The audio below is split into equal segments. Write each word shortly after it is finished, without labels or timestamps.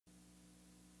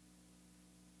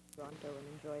Toronto and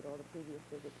enjoyed all the previous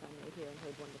visits I made here and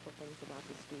heard wonderful things about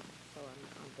the students, so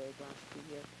I'm very glad to be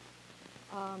here.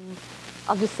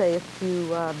 I'll just say a few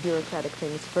bureaucratic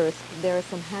things first. There are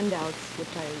some handouts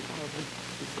which I would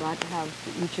be glad to have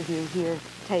each of you here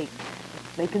take.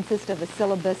 They consist of a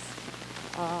syllabus,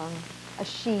 a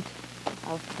sheet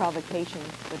of provocations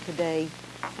for today,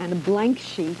 and a blank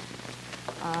sheet.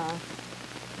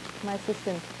 My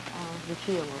assistant,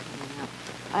 Lucia, will come out.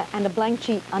 And a blank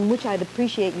sheet on which I'd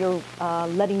appreciate your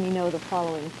letting me know the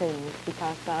following things,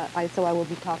 because so I will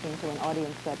be talking to an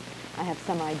audience that I have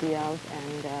some idea of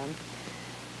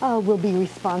and will be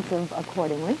responsive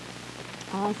accordingly.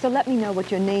 So let me know what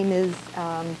your name is,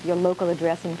 your local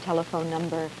address and telephone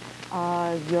number,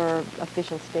 your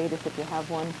official status if you have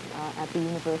one at the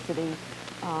university,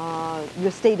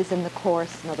 your status in the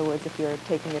course, in other words, if you're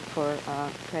taking it for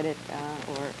credit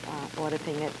or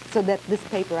auditing it, so that this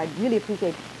paper, I'd really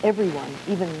appreciate everyone,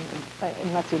 even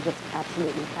unless you're just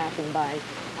absolutely passing by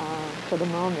for the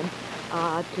moment,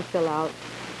 to fill out.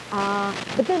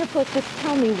 But then, of course, just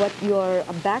tell me what your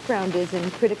background is in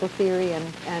critical theory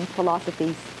and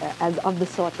philosophy as of the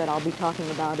sort that I'll be talking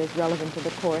about is relevant to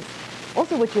the course.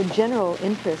 Also, what your general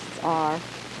interests are,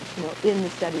 in the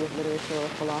study of literature or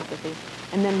philosophy,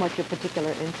 and then what your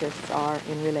particular interests are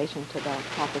in relation to the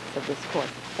topics of this course,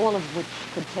 all of which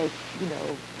could take,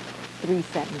 3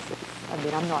 sentences. I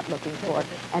mean, I'm not looking for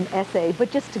an essay,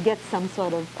 but just to get some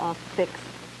sort of fix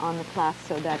on the class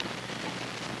so that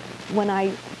when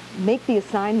I make the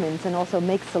assignments and also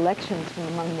make selections from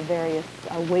among the various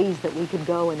ways that we could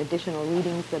go and additional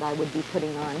readings that I would be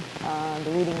putting on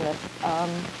the reading list,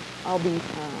 I'll be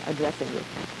addressing you.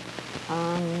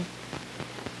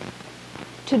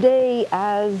 Today,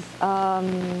 as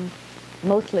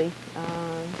mostly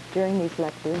during these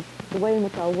lectures, the way in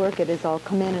which I'll work it is I'll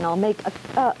come in and I'll make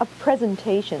a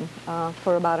presentation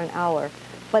for about an hour,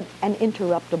 but an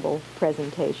interruptible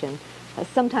presentation.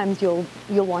 Sometimes you'll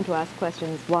want to ask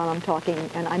questions while I'm talking,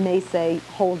 and I may say,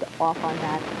 hold off on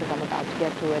that because I'm about to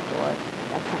get to it, or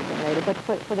that's something later. But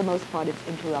for the most part, it's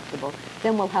interruptible.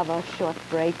 Then we'll have a short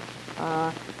break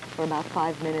for about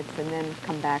 5 minutes, and then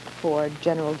come back for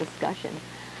general discussion.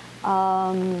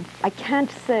 I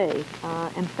can't say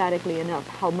emphatically enough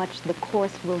how much the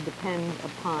course will depend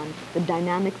upon the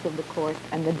dynamics of the course,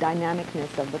 and the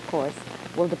dynamicness of the course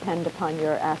will depend upon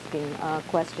your asking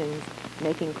questions,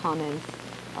 making comments,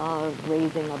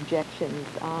 raising objections.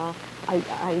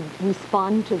 I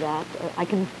respond to that. I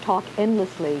can talk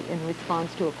endlessly in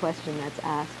response to a question that's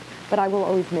asked, but I will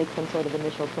always make some sort of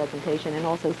initial presentation and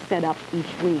also set up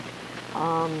each week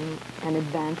an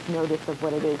advance notice of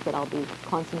what it is that I'll be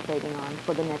concentrating on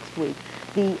for the next week.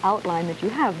 The outline that you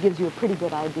have gives you a pretty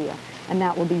good idea, and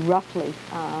that will be roughly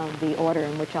the order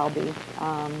in which I'll be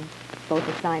both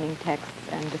assigning texts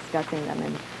and discussing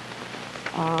them.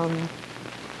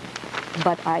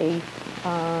 But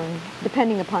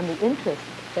depending upon the interest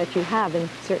that you have in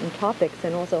certain topics,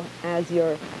 and also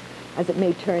as it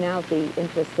may turn out, the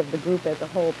interests of the group as a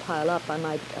whole pile up, I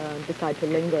might decide to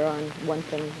linger on one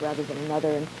thing rather than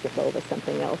another and skip over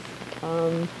something else.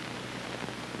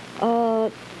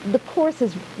 The course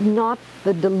is not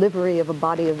the delivery of a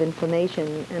body of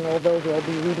information, and although we'll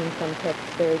be reading some text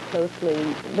very closely,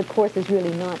 the course is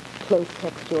really not close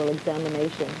textual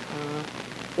examination.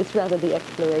 It's rather the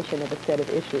exploration of a set of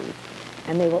issues.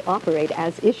 And they will operate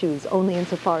as issues only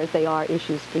insofar as they are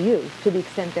issues for you. To the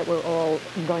extent that we're all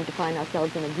going to find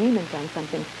ourselves in agreement on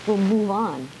something, we'll move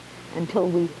on until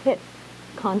we hit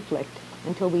conflict,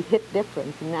 until we hit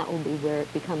difference, and that will be where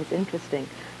it becomes interesting.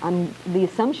 The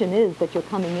assumption is that you're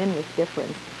coming in with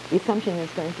difference. The assumption is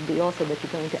going to be also that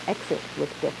you're going to exit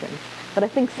with difference. But I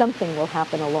think something will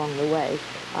happen along the way.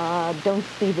 Don't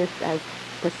see this as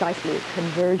precisely a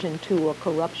conversion to or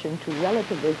corruption to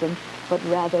relativism, but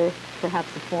rather perhaps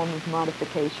a form of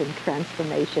modification,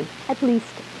 transformation, at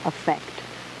least effect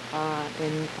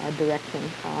in a direction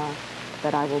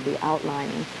that I will be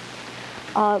outlining.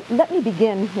 Let me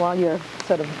begin, while you're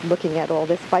sort of looking at all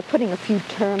this, by putting a few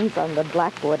terms on the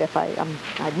blackboard.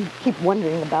 I keep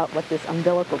wondering about what this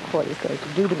umbilical cord is going to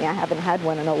do to me. I haven't had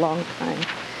one in a long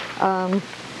time.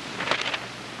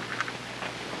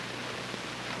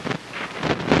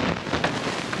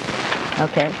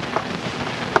 Okay.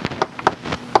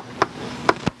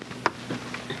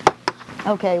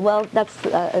 Okay, well, that's,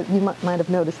 you might have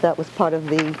noticed that was part of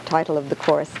the title of the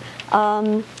course.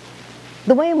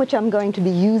 The way in which I'm going to be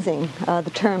using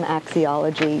the term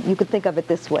axiology, you could think of it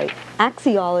this way.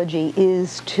 Axiology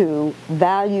is to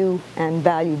value and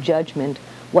value judgment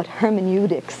what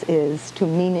hermeneutics is to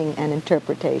meaning and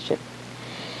interpretation.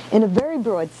 In a very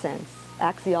broad sense,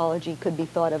 axiology could be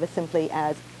thought of as simply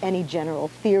as any general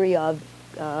theory of,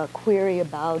 query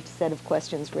about, set of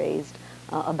questions raised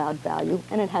about value,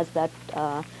 and it has that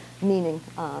meaning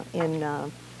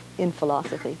in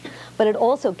philosophy. But it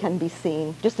also can be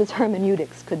seen, just as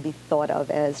hermeneutics could be thought of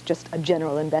as just a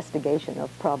general investigation of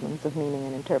problems of meaning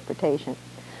and interpretation.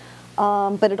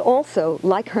 But it also,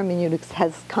 like hermeneutics,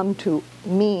 has come to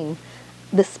mean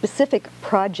the specific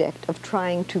project of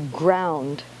trying to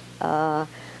ground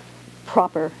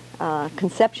proper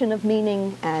conception of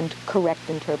meaning and correct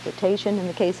interpretation in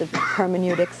the case of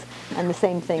hermeneutics, and the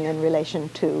same thing in relation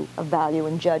to value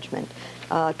and judgment,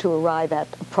 to arrive at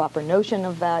a proper notion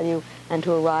of value and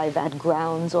to arrive at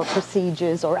grounds or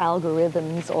procedures or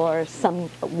algorithms or some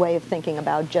way of thinking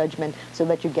about judgment so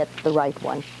that you get the right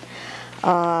one.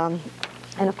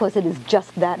 And of course, it is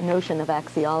just that notion of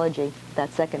axiology,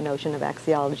 that second notion of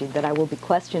axiology, that I will be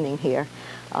questioning here.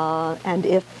 And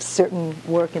if certain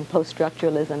work in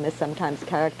post-structuralism is sometimes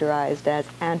characterized as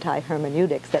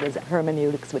anti-hermeneutics, that is,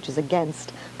 hermeneutics which is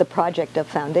against the project of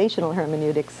foundational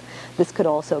hermeneutics, this could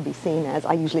also be seen as,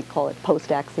 I usually call it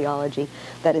post-axiology,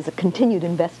 that is a continued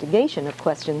investigation of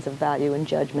questions of value and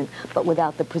judgment, but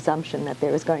without the presumption that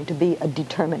there is going to be a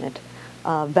determinate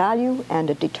value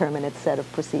and a determinate set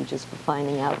of procedures for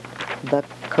finding out the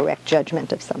correct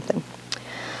judgment of something.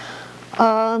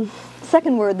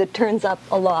 Second word that turns up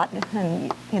a lot,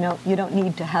 and you don't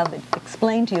need to have it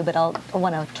explained to you, but I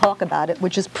want to talk about it,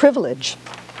 which is privilege.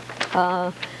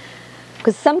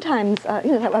 Because sometimes,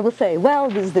 I will say, well,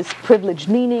 there's this privileged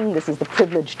meaning, this is the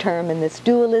privileged term in this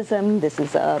dualism, this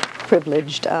is a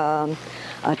privileged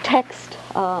text,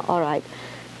 all right.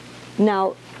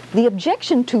 Now, the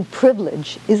objection to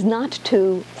privilege is not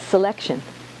to selection.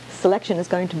 Selection is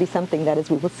going to be something that, as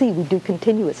we will see, we do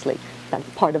continuously. That's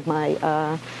part of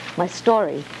my, my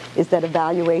story, is that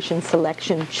evaluation,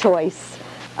 selection, choice,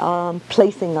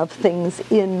 placing of things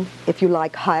in, if you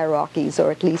like, hierarchies,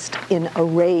 or at least in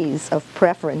arrays of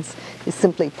preference, is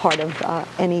simply part of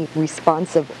any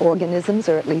responsive organisms,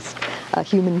 or at least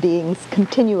human beings'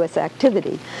 continuous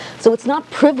activity. So it's not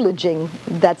privileging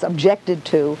that's objected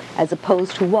to, as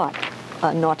opposed to what?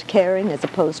 Not caring, as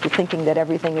opposed to thinking that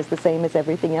everything is the same as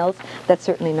everything else. That's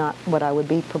certainly not what I would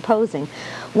be proposing.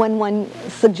 When one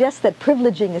suggests that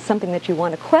privileging is something that you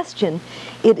want to question,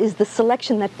 it is the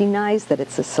selection that denies that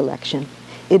it's a selection.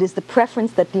 It is the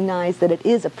preference that denies that it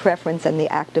is a preference and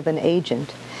the act of an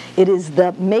agent. It is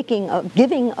the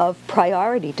giving of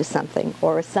priority to something,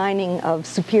 or assigning of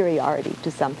superiority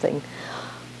to something,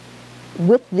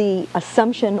 with the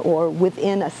assumption or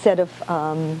within a set of,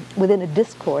 within a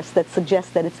discourse that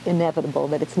suggests that it's inevitable,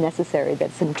 that it's necessary, that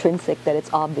it's intrinsic, that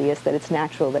it's obvious, that it's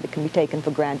natural, that it can be taken for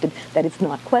granted, that it's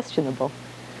not questionable.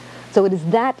 So it is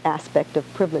that aspect of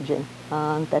privileging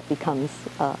that becomes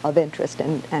of interest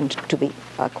and to be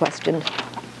questioned.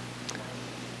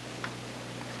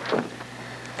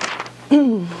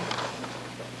 I'm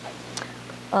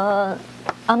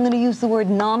going to use the word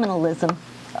nominalism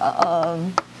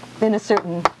in a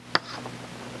certain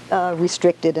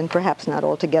restricted and perhaps not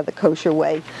altogether kosher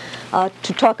way,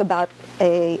 to talk about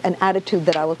an attitude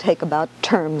that I will take about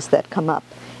terms that come up.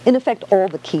 In effect, all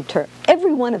the key terms,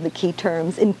 every one of the key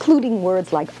terms, including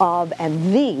words like of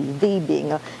and the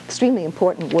being an extremely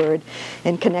important word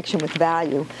in connection with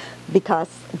value, because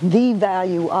the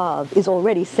value of is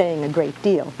already saying a great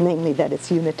deal, namely that it's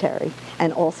unitary,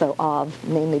 and also of,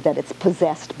 namely that it's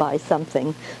possessed by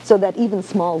something, so that even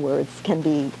small words can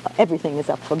be, everything is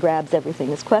up for grabs, everything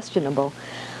is questionable.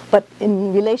 But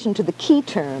in relation to the key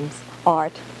terms,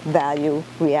 art, value,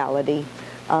 reality,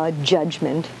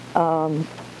 judgment,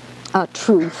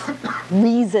 truth,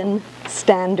 reason,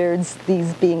 standards,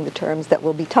 these being the terms that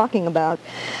we'll be talking about.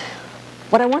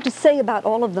 What I want to say about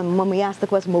all of them when we ask the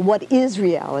question, well, what is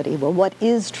reality? Well, what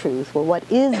is truth? Well, what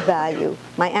is value?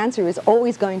 My answer is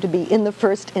always going to be, in the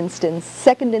first instance,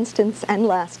 second instance, and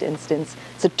last instance.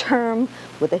 It's a term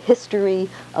with a history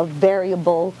of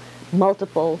variable,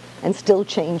 multiple, and still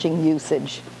changing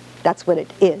usage. That's what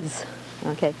it is.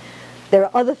 Okay? There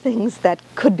are other things that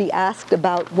could be asked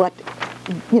about what,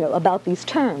 about these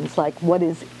terms, like what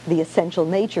is the essential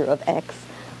nature of X?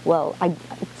 Well,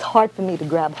 it's hard for me to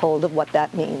grab hold of what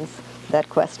that means, that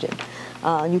question.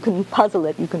 You can puzzle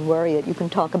it, you can worry it, you can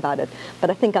talk about it, but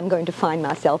I think I'm going to find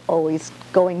myself always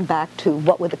going back to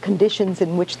what were the conditions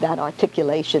in which that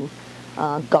articulation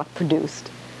got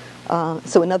produced.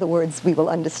 So in other words, we will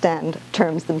understand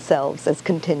terms themselves as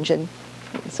contingent,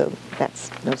 so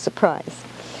that's no surprise.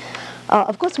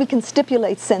 Of course, we can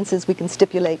stipulate senses, we can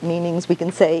stipulate meanings, we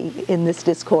can say in this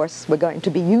discourse we're going to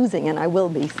be using, and I will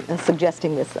be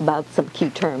suggesting this about some key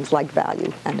terms like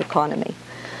value and economy.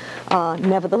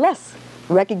 Nevertheless,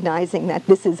 recognizing that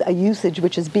this is a usage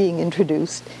which is being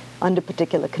introduced under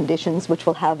particular conditions, which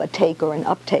will have a take or an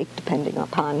uptake depending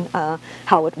upon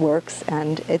how it works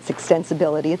and its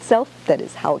extensibility itself, that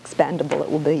is, how expandable it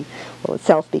will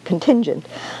itself be contingent.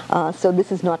 So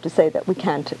this is not to say that we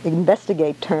can't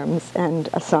investigate terms and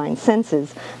assign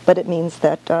senses, but it means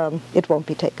that it won't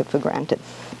be taken for granted.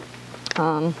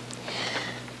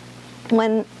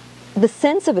 When the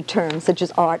sense of a term, such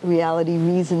as art, reality,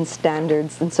 reason,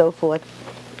 standards, and so forth,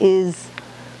 is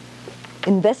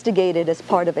investigated as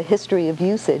part of a history of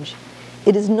usage,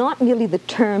 it is not merely the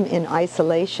term in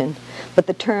isolation, but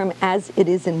the term as it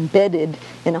is embedded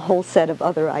in a whole set of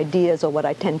other ideas, or what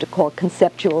I tend to call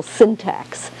conceptual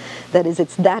syntax. That is,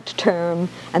 it's that term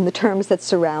and the terms that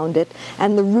surround it,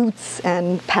 and the roots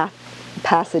and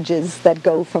passages that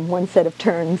go from one set of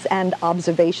terms and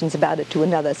observations about it to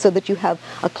another, so that you have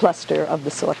a cluster of the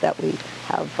sort that we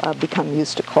have become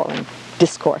used to calling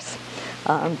discourse.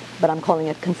 But I'm calling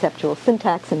it conceptual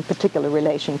syntax in particular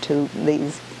relation to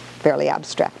these fairly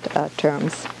abstract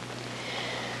terms.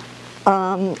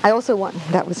 I also want,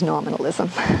 that was nominalism.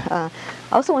 I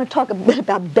also want to talk a bit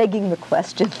about begging the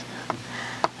question.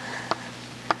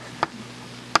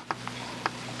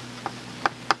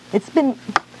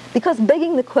 Because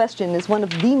begging the question is one of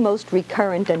the most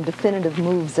recurrent and definitive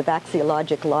moves of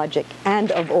axiologic logic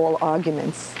and of all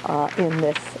arguments in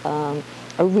this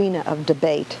arena of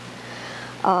debate.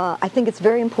 I think it's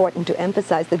very important to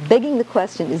emphasize that begging the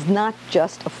question is not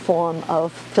just a form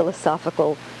of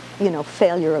philosophical,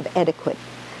 failure of etiquette,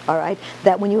 all right?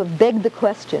 That when you have begged the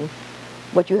question,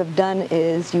 what you have done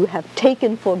is you have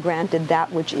taken for granted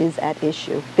that which is at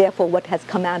issue. Therefore, what has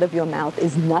come out of your mouth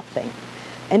is nothing.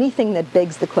 Anything that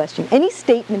begs the question, any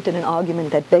statement in an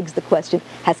argument that begs the question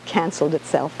has canceled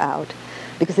itself out,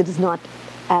 because it has not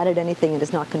added anything, it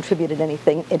has not contributed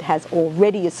anything, it has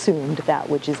already assumed that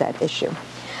which is at issue.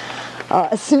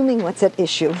 Assuming what's at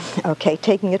issue, okay,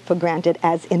 taking it for granted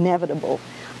as inevitable,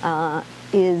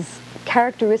 is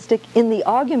characteristic in the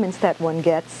arguments that one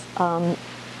gets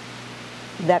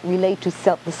that relate to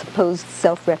the supposed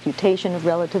self-refutation of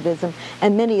relativism,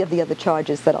 and many of the other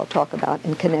charges that I'll talk about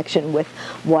in connection with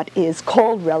what is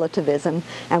called relativism,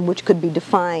 and which could be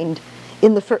defined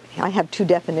in the first. I have two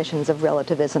definitions of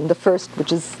relativism. The first,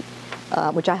 which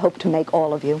I hope to make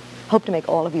all of you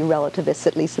relativists,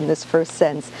 at least in this first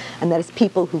sense, and that is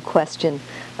people who question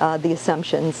the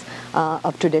assumptions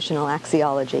of traditional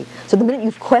axiology. So the minute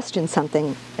you've questioned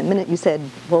something, the minute you said,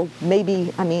 well,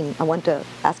 maybe, I want to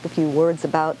ask a few words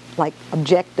about, like,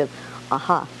 objective,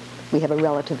 aha, we have a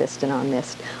relativist in our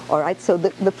midst. All right, so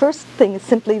the first thing is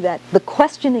simply that the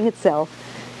questioning itself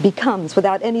becomes,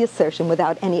 without any assertion,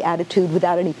 without any attitude,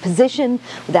 without any position,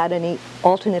 without any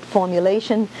alternate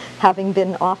formulation having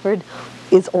been offered,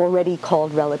 is already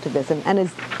called relativism. And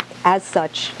as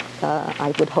such,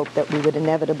 I would hope that we would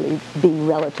inevitably be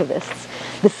relativists.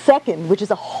 The second, which is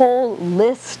a whole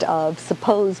list of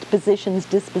supposed positions,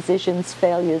 dispositions,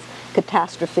 failures,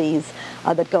 catastrophes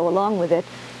that go along with it,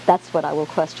 that's what I will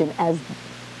question as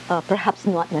perhaps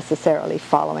not necessarily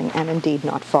following, and indeed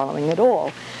not following at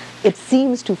all. It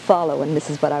seems to follow, and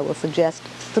this is what I will suggest,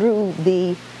 through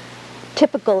the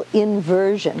typical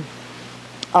inversion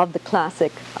of the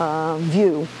classic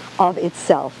view of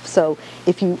itself. So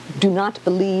if you do not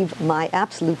believe my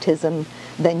absolutism,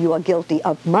 then you are guilty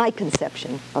of my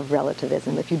conception of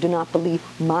relativism. If you do not believe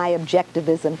my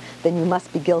objectivism, then you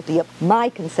must be guilty of my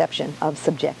conception of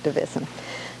subjectivism.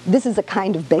 This is a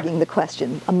kind of begging the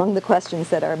question. Among the questions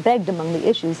that are begged among the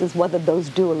issues is whether those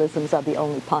dualisms are the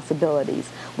only possibilities,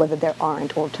 whether there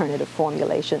aren't alternative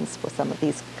formulations for some of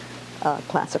these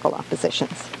classical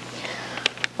oppositions.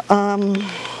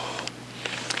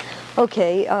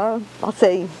 Okay, I'll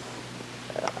say,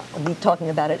 I'll be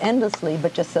talking about it endlessly,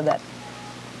 but just so that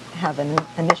I have an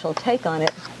initial take on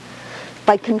it.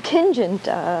 By contingent,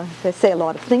 they say a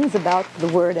lot of things about the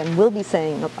word, and will be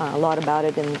saying a lot about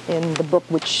it in the book,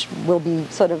 which will be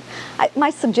sort of, my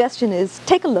suggestion is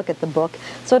take a look at the book,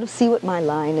 sort of see what my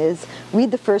line is, read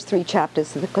the first three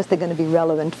chapters, because they're going to be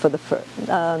relevant for the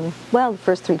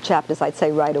first three chapters I'd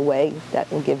say right away.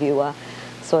 That will give you a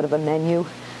sort of a menu.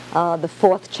 The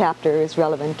fourth chapter is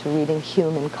relevant to reading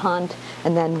Hume and Kant,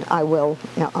 and then I will,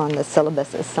 on the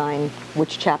syllabus, assign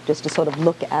which chapters to sort of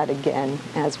look at again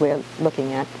as we're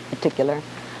looking at particular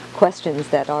questions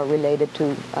that are related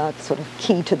to sort of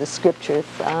key to the scriptures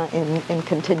in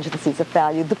contingencies of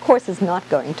value. The course is not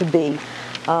going to be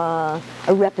a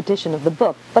repetition of the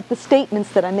book, but the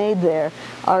statements that I made there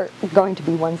are going to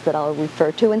be ones that I'll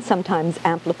refer to, and sometimes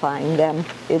amplifying them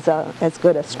is as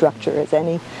good a structure as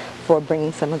any. for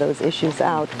bringing some of those issues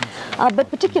out. But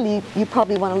particularly, you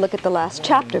probably want to look at the last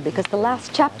chapter, because the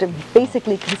last chapter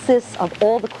basically consists of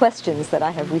all the questions that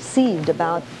I have received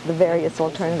about the various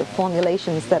alternative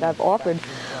formulations that I've offered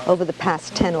over the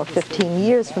past 10 or 15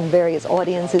 years from various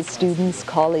audiences, students,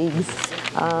 colleagues,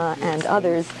 and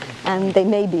others. And they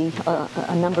may be,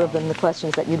 a number of them, the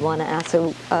questions that you'd want to ask.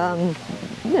 So,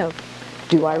 you know,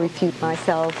 do I refute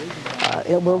myself?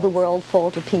 Will the world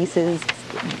fall to pieces?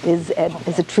 Is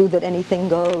it true that anything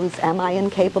goes? Am I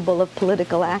incapable of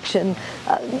political action?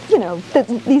 You know,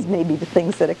 these may be the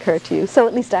things that occur to you. So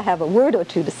at least I have a word or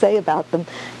two to say about them.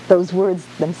 Those words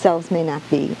themselves may not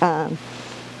be,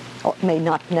 may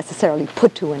not necessarily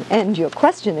put to an end your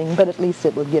questioning, but at least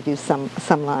it will give you some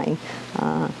line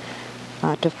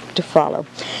to follow.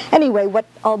 Anyway, what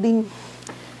I'll be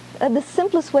the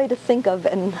simplest way to think of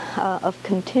of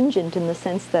contingent in the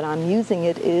sense that I'm using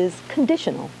it is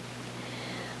conditional.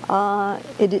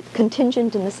 It is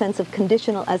contingent in the sense of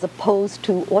conditional as opposed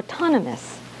to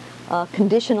autonomous.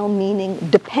 Conditional meaning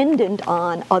dependent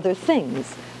on other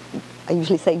things. I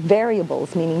usually say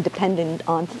variables, meaning dependent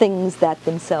on things that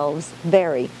themselves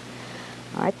vary.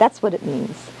 All right, that's what it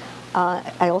means.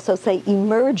 I also say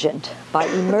emergent. By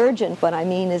emergent, what I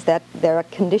mean is that there are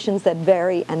conditions that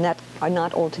vary and that are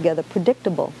not altogether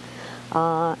predictable.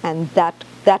 And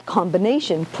that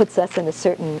combination puts us in a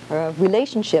certain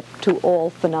relationship to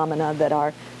all phenomena that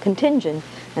are contingent.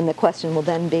 And the question will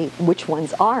then be, which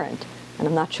ones aren't? And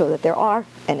I'm not sure that there are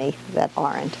any that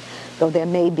aren't, though there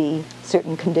may be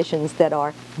certain conditions that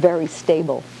are very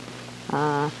stable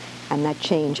and that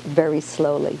change very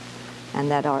slowly, and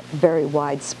that are very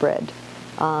widespread.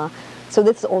 So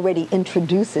this already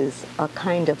introduces a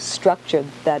kind of structure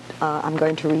that I'm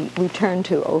going to return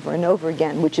to over and over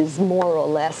again, which is more or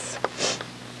less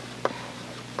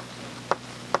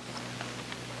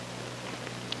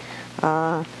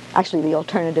actually the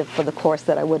alternative for the course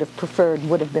that I would have preferred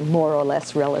would have been more or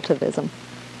less relativism.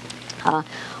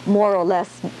 More or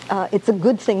less, it's a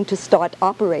good thing to start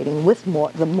operating with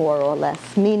the more or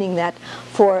less, meaning that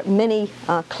for many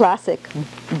classic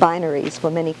binaries, for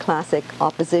many classic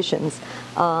oppositions,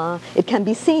 it can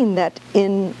be seen that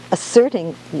in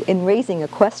raising a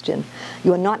question,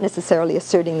 you are not necessarily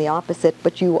asserting the opposite,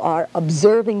 but you are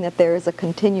observing that there is a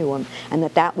continuum, and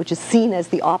that which is seen as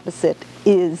the opposite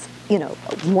is, you know,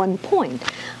 one point.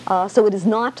 So it is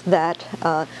not that,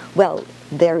 well,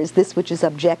 there is this which is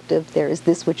objective, there is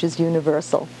this which is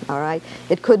universal, all right?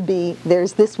 It could be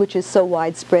there's this which is so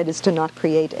widespread as to not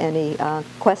create any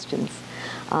questions.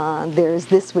 There's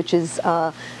this which is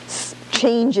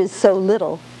changes so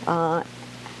little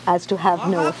as to have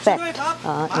no effect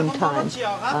in time,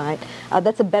 all right?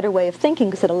 That's a better way of thinking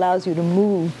because it allows you to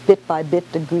move bit by bit,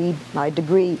 degree by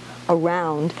degree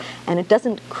around, and it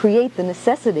doesn't create the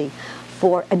necessity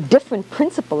for a different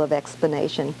principle of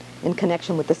explanation in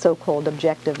connection with the so-called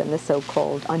objective and the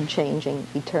so-called unchanging,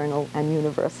 eternal, and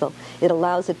universal. It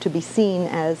allows it to be seen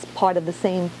as part of the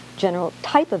same general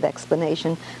type of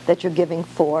explanation that you're giving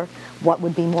for what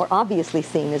would be more obviously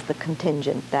seen as the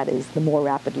contingent, that is, the more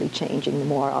rapidly changing, the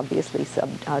more obviously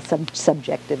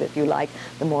subjective, if you like,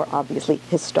 the more obviously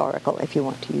historical, if you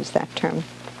want to use that term.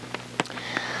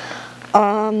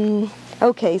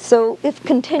 Okay, so if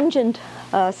contingent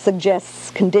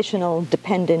suggests conditional,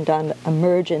 dependent on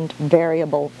emergent,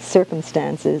 variable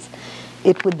circumstances,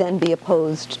 it would then be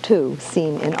opposed to,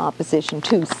 seen in opposition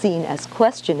to, seen as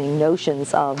questioning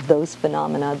notions of those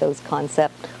phenomena, those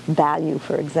concepts, value,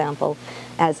 for example,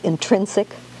 as intrinsic,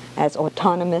 as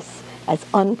autonomous, as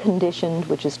unconditioned,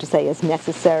 which is to say as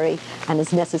necessary, and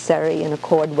as necessary in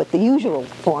accord with the usual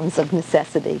forms of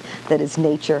necessity, that is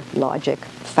nature, logic,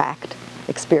 fact,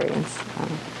 experience,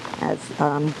 as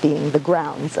being the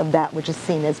grounds of that which is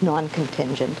seen as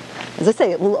non-contingent. As I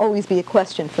say, it will always be a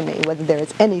question for me whether there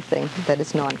is anything that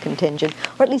is non-contingent,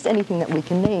 or at least anything that we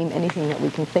can name, anything that we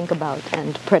can think about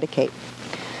and predicate.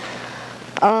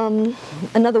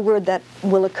 Another word that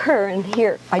will occur, and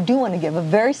here I do want to give a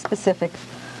very specific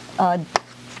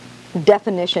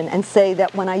definition and say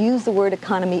that when I use the word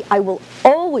economy, I will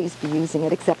always be using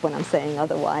it, except when I'm saying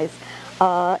otherwise,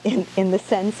 in the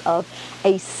sense of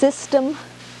a system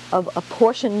of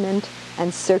apportionment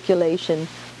and circulation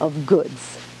of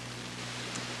goods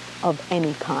of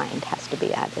any kind has to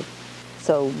be added.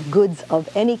 So goods of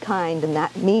any kind, and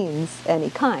that means any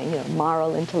kind, you know,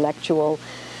 moral, intellectual,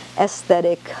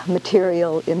 aesthetic,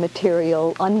 material,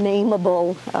 immaterial,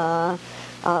 unnameable,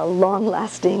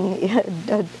 long-lasting,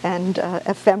 and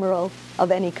ephemeral,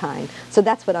 of any kind. So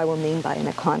that's what I will mean by an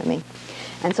economy.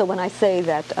 And so when I say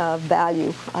that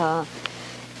value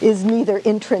is neither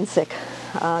intrinsic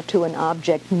to an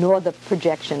object, nor the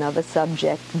projection of a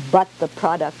subject, but the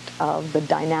product of the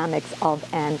dynamics of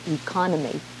an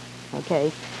economy.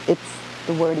 Okay? It's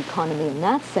the word economy in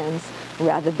that sense,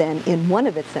 rather than in one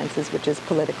of its senses, which is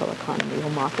political economy or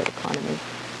market economy,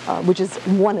 which is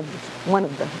one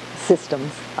of the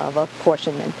systems of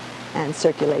apportionment and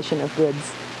circulation of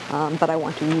goods. But I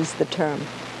want to use the term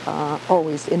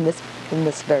always in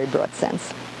this very broad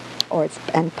sense,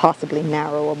 and possibly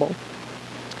narrowable.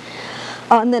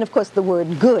 And then, of course, the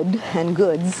word good and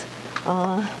goods,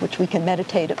 which we can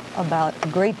meditate about a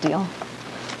great deal,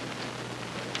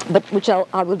 but which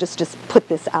I will just put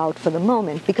this out for the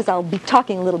moment, because I'll be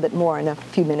talking a little bit more in a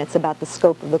few minutes about the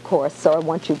scope of the course, so I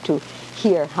want you to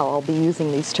hear how I'll be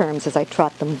using these terms as I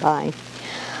trot them by.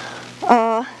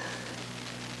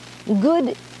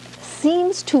 Good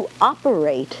seems to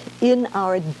operate in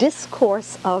our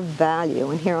discourse of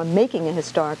value, and here I'm making a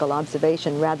historical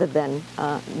observation rather than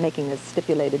making a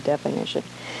stipulated definition,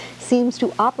 seems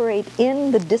to operate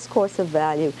in the discourse of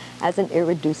value as an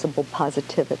irreducible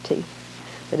positivity.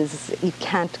 That is, you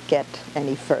can't get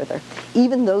any further.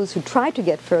 Even those who try to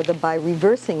get further by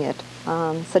reversing it,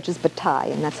 such as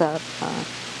Bataille, and that's a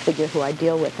figure who I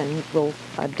deal with and will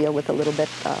deal with a little bit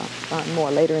more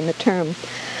later in the term,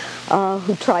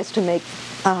 who tries to make,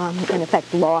 in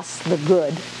effect, loss the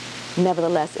good.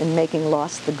 Nevertheless, in making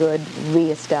loss the good,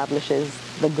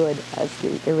 reestablishes the good as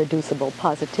the irreducible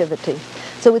positivity.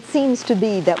 So it seems to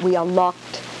be that we are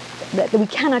locked, that we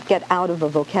cannot get out of a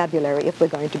vocabulary if we're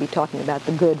going to be talking about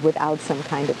the good without some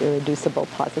kind of irreducible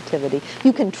positivity.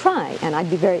 You can try, and I'd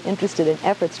be very interested in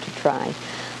efforts to try.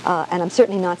 And I'm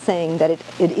certainly not saying that it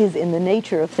is in the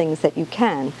nature of things that you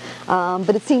can.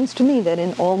 But it seems to me that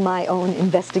in all my own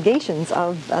investigations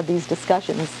of these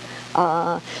discussions,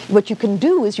 what you can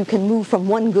do is you can move from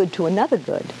one good to another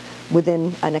good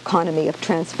within an economy of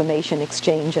transformation,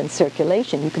 exchange, and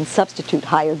circulation. You can substitute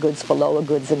higher goods for lower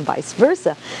goods and vice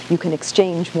versa. You can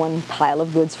exchange one pile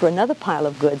of goods for another pile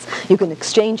of goods. You can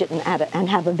exchange it and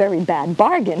have a very bad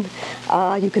bargain.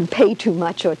 You can pay too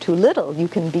much or too little. You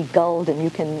can be gulled and you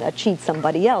can cheat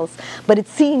somebody else. But it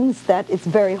seems that it's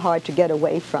very hard to get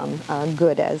away from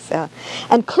good as,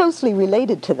 and closely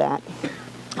related to that.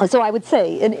 So I would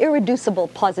say an irreducible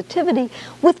positivity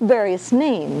with various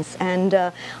names, and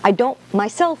I don't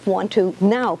myself want to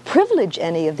now privilege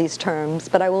any of these terms,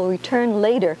 but I will return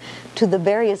later to the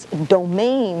various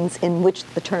domains in which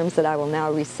the terms that I will now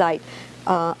recite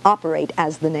operate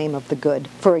as the name of the good.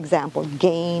 For example,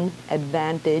 gain,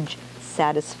 advantage,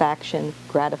 satisfaction,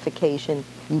 gratification,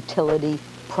 utility,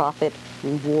 profit,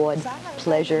 reward,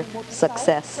 pleasure,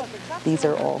 success. These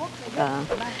are all.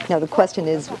 Now the question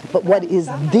is, but what is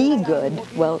the good?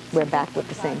 Well, we're back with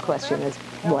the same question as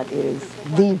what is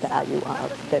the value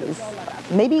of. That is,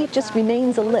 maybe it just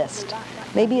remains a list.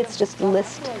 Maybe it's just a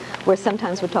list where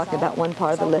sometimes we're talking about one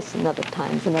part of the list and other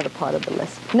times another part of the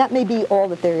list. And that may be all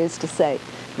that there is to say.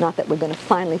 Not that we're going to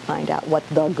finally find out what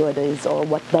the good is or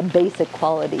what the basic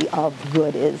quality of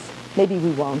good is. Maybe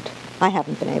we won't. I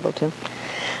haven't been able to.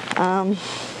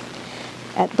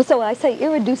 So I say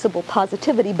irreducible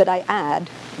positivity, but I add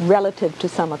relative to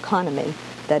some economy.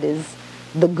 That is,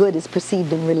 the good is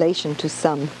perceived in relation to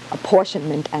some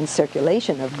apportionment and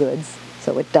circulation of goods,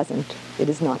 so it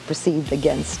is not perceived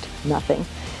against nothing.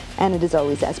 And it is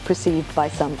always as perceived by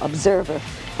some observer.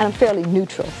 And I'm fairly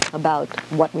neutral about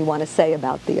what we want to say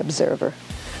about the observer.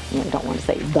 I don't want to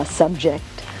say the subject.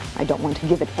 I don't want to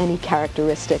give it any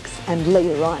characteristics. And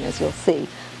later on, as you'll see,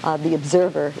 the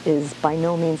observer is by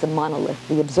no means a monolith.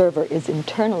 The observer is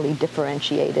internally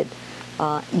differentiated,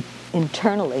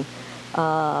 internally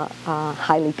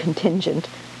highly contingent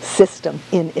system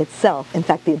in itself. In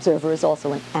fact, the observer is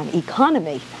also an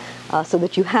economy, so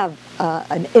that you have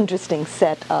an interesting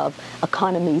set of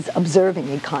economies, observing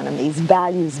economies,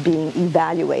 values being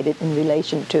evaluated in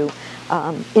relation to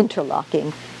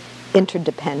interlocking,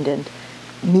 interdependent,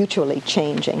 mutually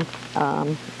changing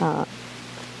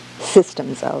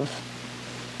systems of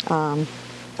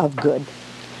good.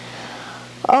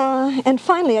 And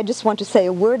finally, I just want to say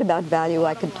a word about value.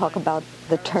 I could talk about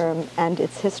the term and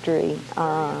its history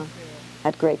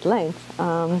at great length.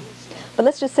 But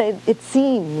let's just say it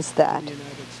seems that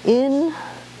in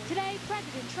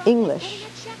English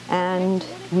and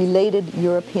related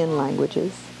European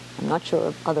languages, I'm not sure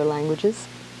of other languages,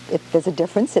 if there's a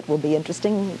difference, it will be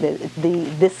interesting.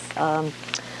 This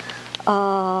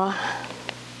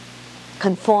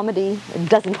conformity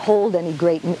doesn't hold any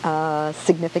great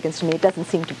significance to me. It doesn't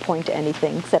seem to point to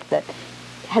anything except that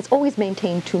it has always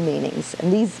maintained two meanings.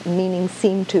 And these meanings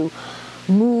seem to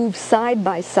move side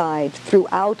by side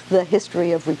throughout the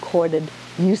history of recorded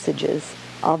usages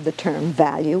of the term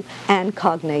value and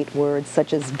cognate words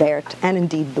such as Wert and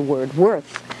indeed the word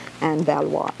worth and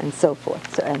valoir and so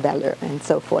forth, and valeur and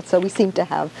so forth. So we seem to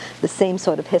have the same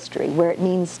sort of history where it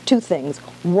means two things.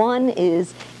 One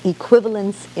is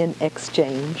equivalence in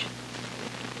exchange,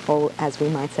 or as we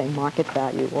might say, market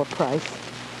value or price.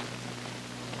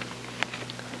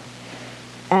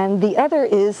 And the other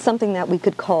is something that we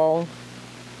could call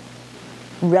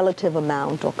relative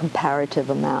amount or comparative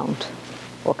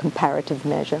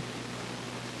measure.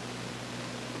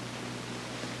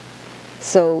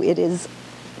 So it is,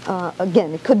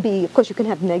 again, it could be, of course you can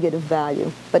have negative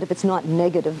value, but if it's not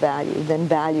negative value, then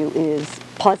value is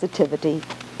positivity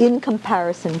in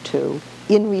comparison to,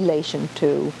 in relation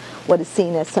to, what is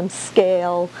seen as some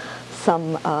scale,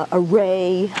 some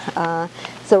array.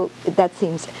 So that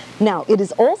seems, now it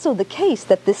is also the case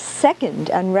that this second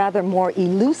and rather more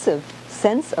elusive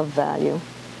sense of value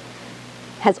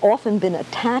has often been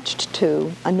attached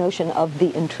to a notion of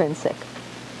the intrinsic.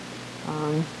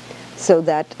 So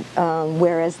that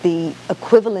whereas the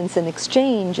equivalence in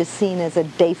exchange is seen as a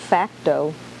de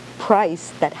facto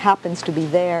price that happens to be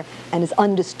there and is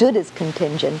understood as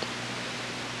contingent,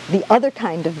 the other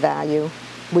kind of value,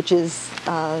 which is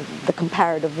the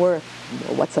comparative worth,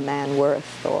 what's a man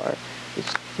worth, or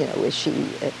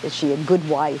is she a good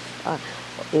wife?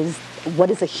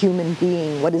 What is a human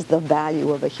being? What is the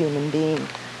value of a human being?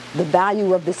 The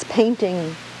value of this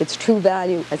painting, its true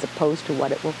value, as opposed to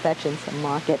what it will fetch in some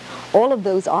market. All of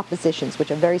those oppositions,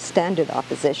 which are very standard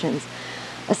oppositions,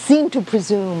 seem to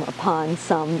presume upon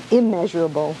some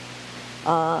immeasurable,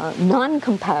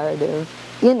 non-comparative,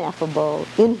 ineffable,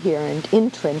 inherent,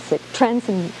 intrinsic,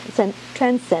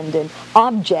 transcendent,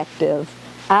 objective,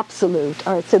 absolute.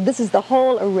 All right, so this is the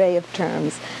whole array of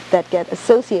terms that get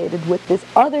associated with this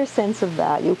other sense of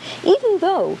value, even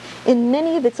though in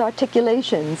many of its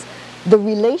articulations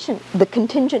the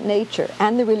contingent nature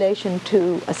and the relation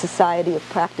to a society of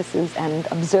practices and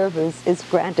observers is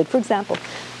granted. For example,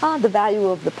 the value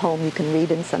of the poem you can read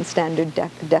in some standard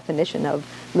definition of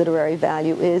literary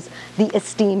value is the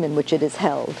esteem in which it is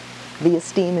held. The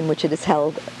esteem in which it is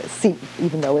held,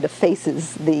 even though it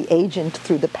effaces the agent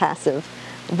through the passive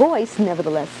voice,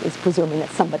 nevertheless is presuming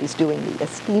that somebody's doing the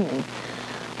esteeming.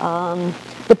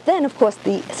 But then, of course,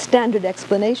 the standard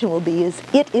explanation will be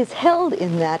it is held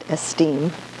in that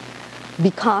esteem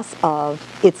because of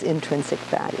its intrinsic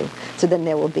value. So then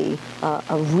there will be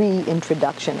a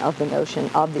reintroduction of the notion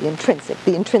of the intrinsic.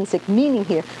 The intrinsic meaning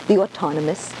here, the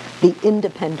autonomous, the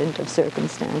independent of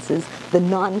circumstances, the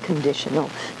non-conditional,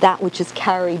 that which is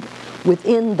carried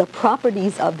within the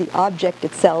properties of the object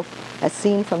itself as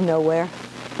seen from nowhere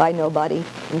by nobody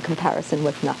in comparison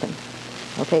with nothing.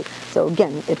 Okay, so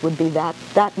again, it would be that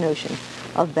notion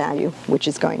of value which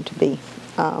is going to be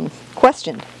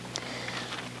questioned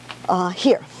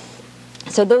here.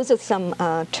 So those are some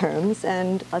terms,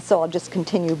 and so I'll just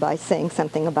continue by saying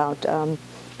something about the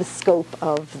scope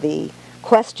of the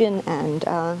question and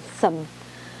some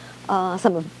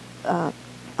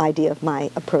idea of my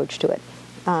approach to it,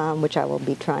 which I will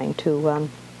be trying to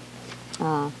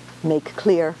make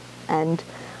clear. And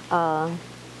I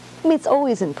mean, it's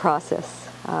always in process.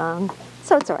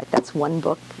 So it's all right. That's one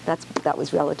book. That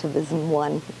was Relativism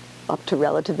 1. Up to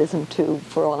Relativism 2,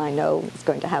 for all I know, it's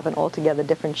going to have an altogether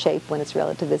different shape when it's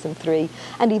Relativism 3.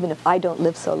 And even if I don't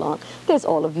live so long, there's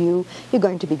all of you. You're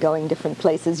going to be going different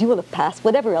places. You will have passed,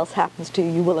 whatever else happens to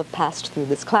you, you will have passed through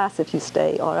this class if you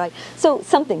stay, all right? So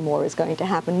something more is going to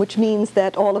happen, which means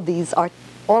that all of these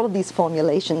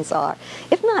formulations are,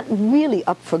 if not really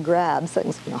up for grabs, I'm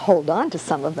going to hold on to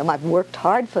some of them. I've worked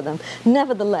hard for them.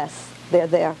 Nevertheless, they're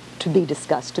there to be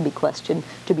discussed, to be questioned,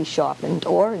 to be sharpened,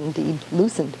 or indeed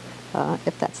loosened,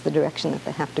 if that's the direction that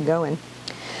they have to go in.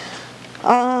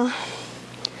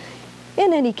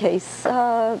 In any case,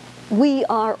 we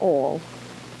are all,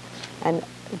 and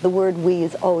the word we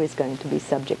is always going to be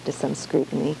subject to some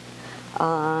scrutiny.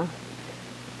 I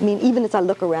mean, even as I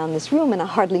look around this room, and I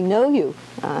hardly know you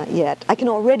yet, I can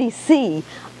already see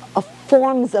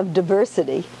forms of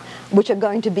diversity which are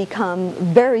going to become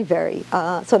very, very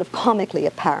sort of comically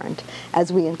apparent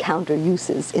as we encounter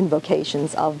uses,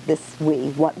 invocations of this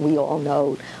we, what we all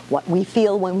know, what we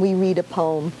feel when we read a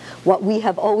poem, what we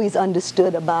have always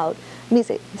understood about. Let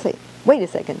me say, wait a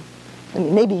second, I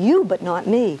mean, maybe you but not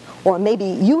me, or maybe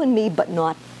you and me but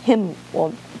not him,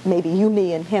 or maybe you,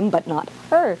 me, and him, but not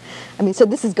her. I mean, so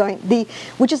this is going to be,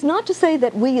 which is not to say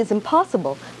that we is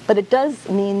impossible, but it does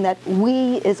mean that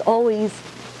we is always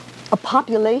a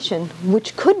population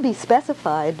which could be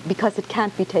specified because it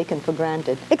can't be taken for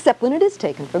granted, except when it is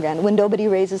taken for granted. When nobody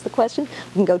raises the question,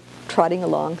 we can go trotting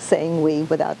along saying we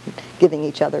without giving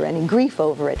each other any grief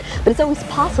over it. But it's always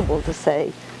possible to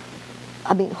say,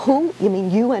 I mean, who? You mean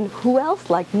you and who else?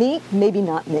 Like me? Maybe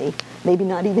not me. Maybe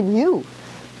not even you.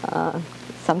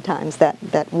 Sometimes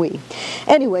that we.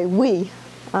 Anyway, we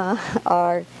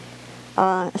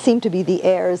seem to be the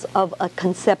heirs of a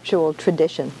conceptual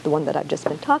tradition, the one that I've just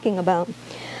been talking about,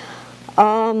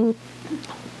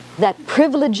 that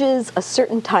privileges a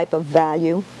certain type of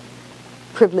value,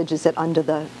 privileges it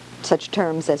under such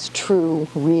terms as true,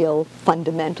 real,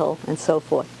 fundamental, and so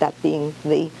forth, that being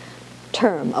the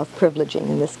term of privileging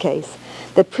in this case,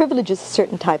 that privileges a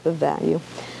certain type of value,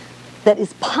 that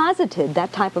is posited,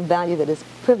 that type of value that is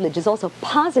privileged is also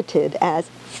posited as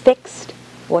fixed,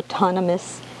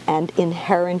 autonomous, and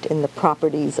inherent in the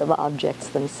properties of objects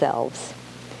themselves,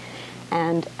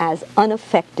 and as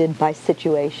unaffected by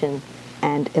situation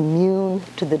and immune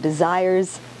to the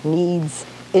desires, needs,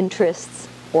 interests,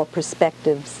 or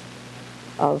perspectives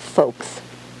of folks,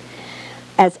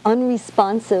 as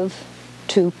unresponsive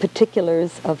to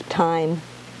particulars of time,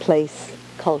 place,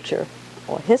 culture,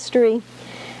 or history,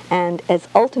 and as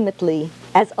ultimately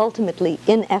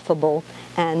ineffable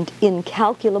and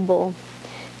incalculable,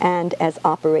 and as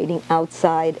operating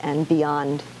outside and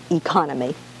beyond economy.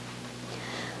 All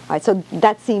right, so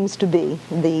that seems to be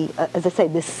as I say,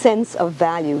 the sense of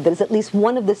value that is at least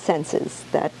one of the senses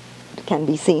that can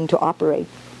be seen to operate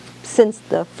since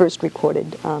the first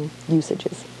recorded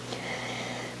usages.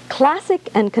 Classic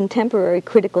and contemporary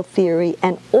critical theory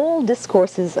and all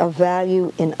discourses of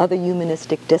value in other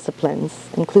humanistic disciplines,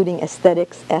 including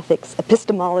aesthetics, ethics,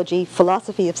 epistemology,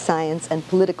 philosophy of science, and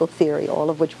political theory, all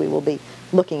of which we will be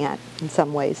looking at in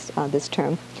some ways this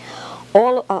term,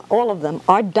 all of them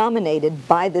are dominated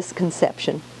by this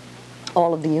conception.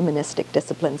 All of the humanistic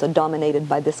disciplines are dominated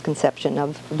by this conception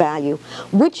of value,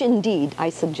 which indeed,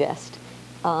 I suggest,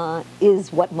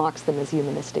 is what marks them as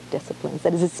humanistic disciplines.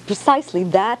 That is, it's precisely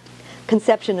that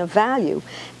conception of value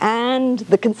and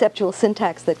the conceptual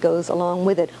syntax that goes along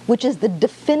with it, which is the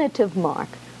definitive mark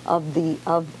of the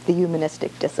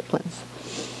humanistic disciplines.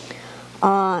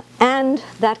 And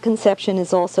that conception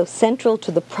is also central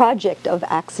to the project of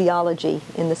axiology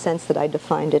in the sense that I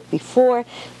defined it before.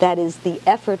 That is the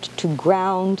effort to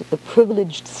ground the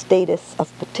privileged status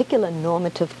of particular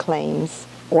normative claims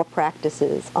or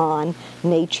practices on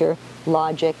nature,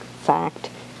 logic, fact,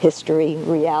 history,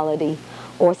 reality,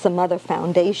 or some other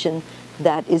foundation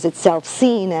that is itself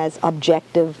seen as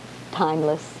objective,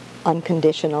 timeless,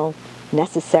 unconditional,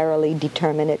 necessarily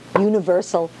determinate,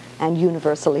 universal, and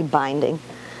universally binding.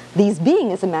 These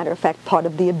being, as a matter of fact, part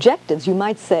of the objectives. You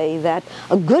might say that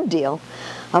a good deal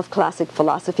of classic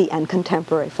philosophy and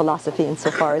contemporary philosophy,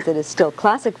 insofar as it is still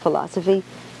classic philosophy,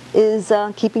 is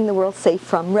keeping the world safe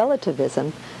from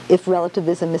relativism, if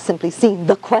relativism is simply seen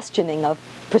the questioning of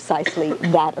precisely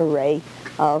that array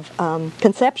of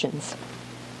conceptions.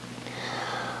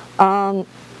 The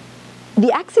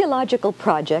axiological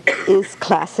project is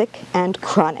classic and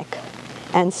chronic,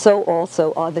 and so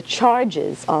also are the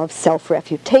charges of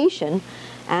self-refutation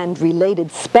and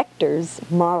related specters,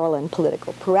 moral and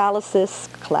political paralysis,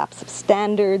 collapse of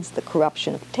standards, the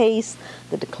corruption of taste,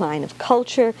 the decline of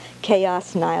culture,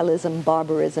 chaos, nihilism,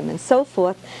 barbarism, and so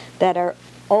forth, that are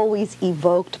always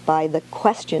evoked by the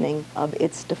questioning of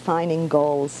its defining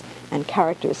goals and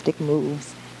characteristic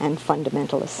moves and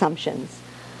fundamental assumptions.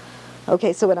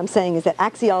 Okay, so what I'm saying is that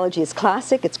axiology is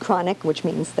classic, it's chronic, which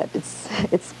means that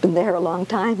it's been there a long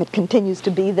time, it continues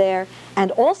to be there, and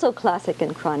also classic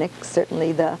and chronic,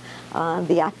 certainly the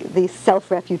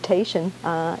self-refutation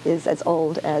is as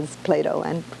old as Plato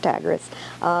and Protagoras,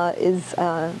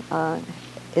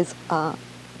 is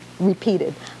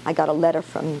repeated. I got a letter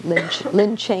from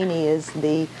Lynn Cheney, is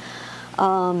the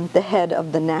head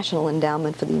of the National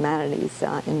Endowment for the Humanities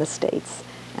in the States.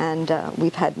 And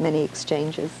we've had many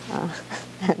exchanges,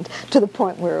 and to the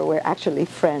point where we're actually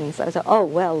friends. I was like, oh,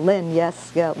 well, Lynn,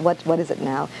 yes, yeah, what is it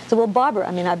now? So, well, Barbara,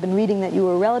 I mean, I've been reading that you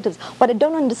were relatives. What I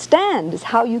don't understand is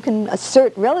how you can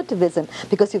assert relativism,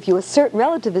 because if you assert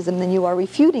relativism, then you are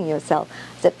refuting yourself.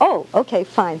 I said, oh, okay,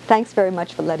 fine. Thanks very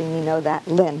much for letting me know that,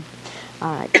 Lynn.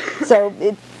 All right. So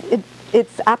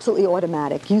it's absolutely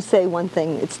automatic. You say one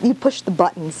thing, you push the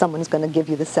button, someone's going to give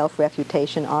you the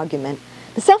self-refutation argument.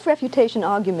 The self-refutation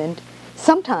argument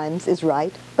sometimes is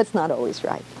right, but it's not always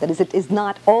right. That is, it is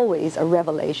not always a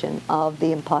revelation of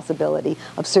the impossibility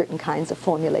of certain kinds of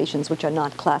formulations which are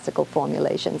not classical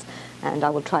formulations. And I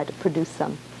will try to produce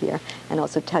some here and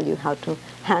also tell you how to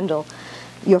handle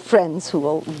your friends who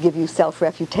will give you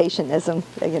self-refutationism,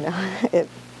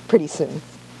 pretty soon.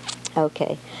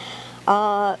 Okay.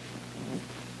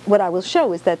 What I will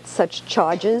show is that such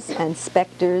charges and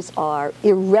specters are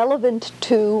irrelevant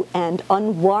to and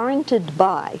unwarranted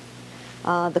by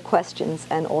the questions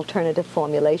and alternative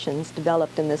formulations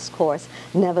developed in this course.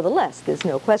 Nevertheless, there's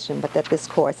no question but that this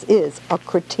course is a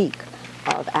critique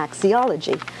of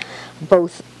axiology,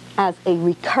 both as a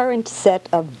recurrent set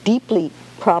of deeply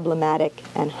problematic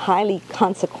and highly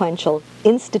consequential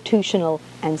institutional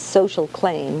and social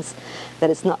claims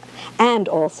that is not, and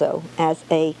also as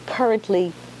a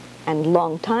currently and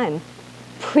long time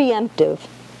preemptive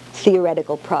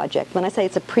theoretical project. When I say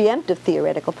it's a preemptive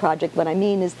theoretical project, what I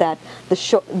mean is that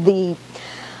the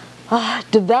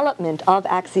development of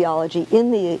axiology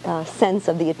in the sense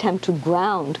of the attempt to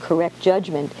ground correct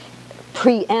judgment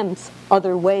preempts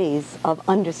other ways of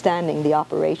understanding the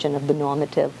operation of the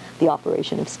normative, the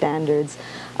operation of standards,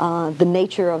 the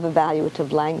nature of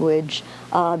evaluative language,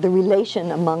 the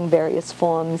relation among various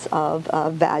forms of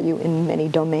value in many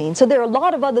domains. So there are a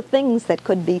lot of other things that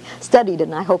could be studied,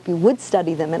 and I hope you would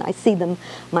study them, and I see them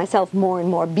myself more and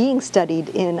more being studied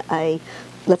in a,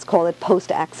 let's call it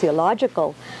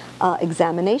post-axiological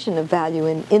examination of value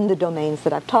in the domains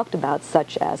that I've talked about,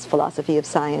 such as philosophy of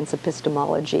science,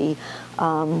 epistemology,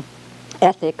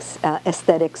 ethics,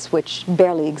 aesthetics, which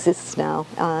barely exists now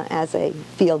as a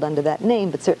field under that name,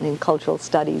 but certainly in cultural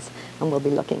studies, and we'll be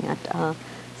looking at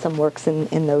some works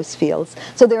in those fields.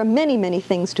 So there are many, many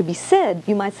things to be said,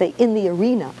 you might say, in the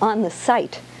arena, on the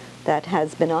site that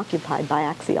has been occupied by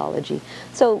axiology.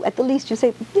 So at the least you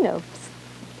say, you know,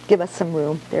 give us some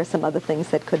room. There are some other things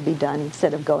that could be done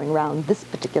instead of going around this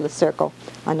particular circle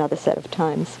another set of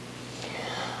times.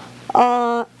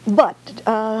 But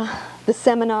the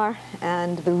seminar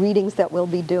and the readings that we'll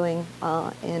be doing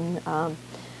in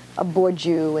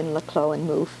Bourdieu and Laclau and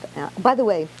Mouffe. By the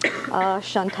way,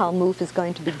 Chantal Mouffe is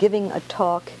going to be giving a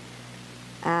talk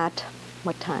at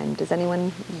what time? Does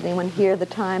anyone hear the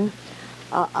time?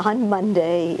 On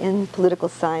Monday in Political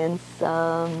Science,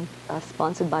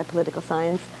 sponsored by Political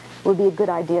Science. It would be a good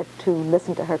idea to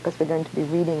listen to her because we're going to be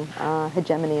reading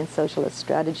Hegemony and Socialist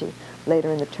Strategy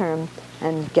later in the term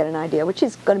and get an idea, which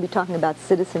is going to be talking about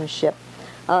citizenship.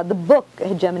 The book,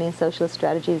 Hegemony and Socialist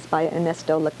Strategy, is by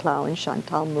Ernesto Laclau and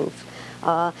Chantal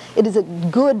Mouffe. It is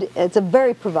it's a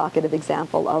very provocative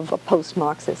example of a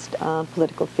post-Marxist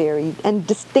political theory, and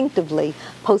distinctively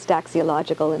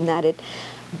post-axiological in that it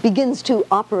begins to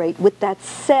operate with that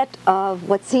set of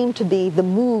what seem to be the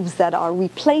moves that are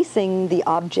replacing the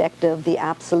objective, the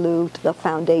absolute, the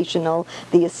foundational,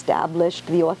 the established,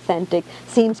 the authentic,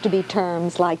 seems to be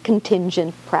terms like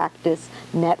contingent, practice,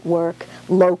 network,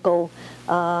 local.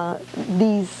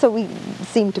 So we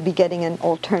seem to be getting an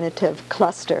alternative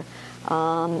cluster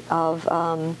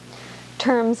of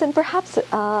terms, and perhaps,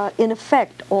 in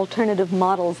effect, alternative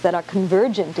models that are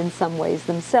convergent in some ways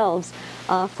themselves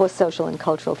for social and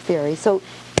cultural theory. So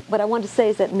what I want to say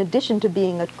is that in addition to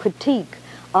being a critique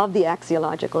of the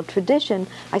axiological tradition,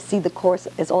 I see the course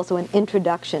as also an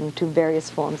introduction to various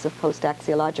forms of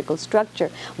post-axiological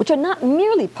structure, which are not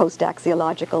merely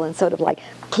post-axiological and sort of like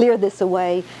clear this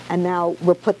away and now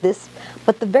we'll put this,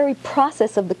 but the very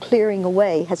process of the clearing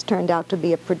away has turned out to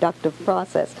be a productive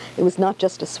process. It was not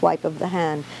just a swipe of the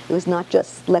hand. It was not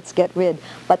just let's get rid,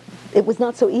 but it was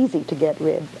not so easy to get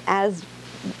rid. And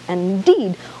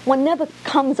indeed, one never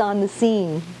comes on the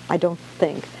scene, I don't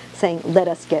think, saying let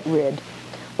us get rid.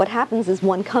 What happens is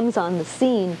one comes on the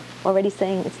scene already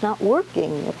saying, it's not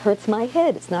working, it hurts my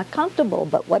head, it's not comfortable,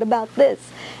 but what about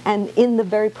this? And in the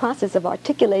very process of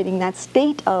articulating that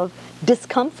state of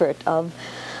discomfort, of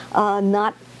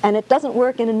and it doesn't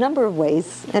work in a number of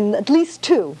ways, and at least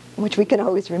two, which we can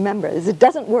always remember, is it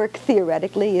doesn't work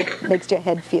theoretically, it makes your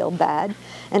head feel bad,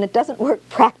 and it doesn't work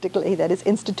practically, that is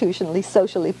institutionally,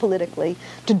 socially, politically,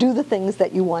 to do the things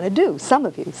that you want to do, some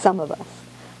of you, some of us.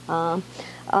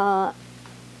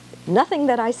 Nothing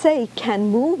that I say can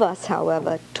move us,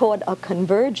 however, toward a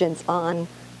convergence on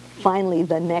finally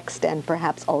the next and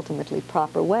perhaps ultimately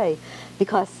proper way,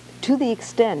 because to the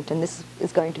extent, and this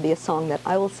is going to be a song that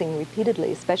I will sing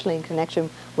repeatedly, especially in connection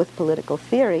with political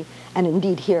theory, and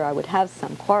indeed here I would have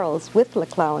some quarrels with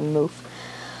Laclau and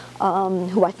Mouffe,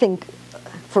 who I think,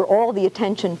 for all the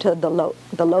attention to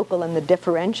the local and the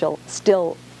differential,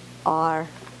 still are,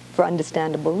 for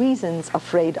understandable reasons,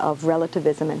 afraid of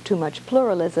relativism and too much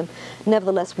pluralism,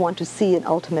 nevertheless want to see an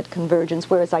ultimate convergence,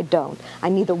 whereas I don't. I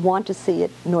neither want to see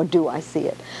it, nor do I see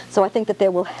it. So I think that there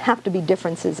will have to be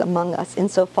differences among us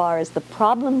insofar as the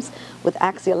problems with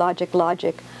axiologic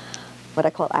logic, what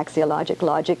I call axiologic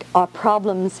logic, are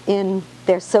problems in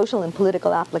their social and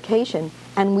political application,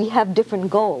 and we have different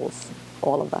goals,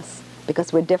 all of us.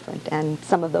 because we're different, and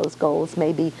some of those goals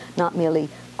may be not merely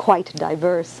quite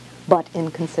diverse, but in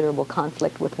considerable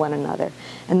conflict with one another.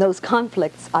 And those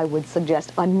conflicts, I would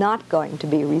suggest, are not going to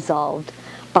be resolved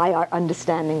by our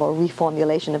understanding or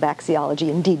reformulation of axiology.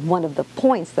 Indeed, one of the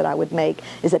points that I would make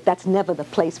is that that's never the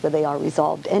place where they are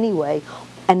resolved anyway,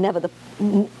 and never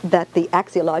that the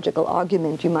axiological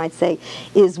argument, you might say,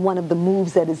 is one of the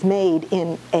moves that is made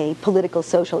in a political,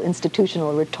 social,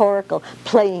 institutional, rhetorical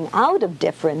playing out of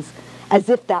difference, as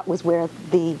if that was where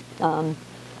the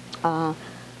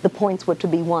points were to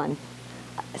be won.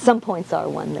 Some points are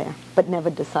won there, but never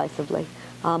decisively,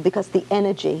 because the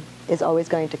energy is always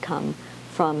going to come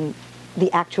from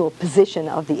the actual position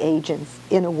of the agents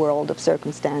in a world of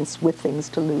circumstance with things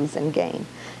to lose and gain.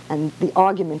 And the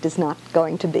argument is not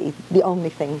going to be the only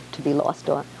thing to be lost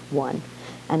or won.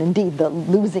 And indeed, the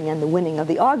losing and the winning of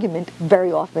the argument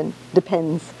very often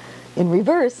depends in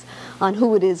reverse on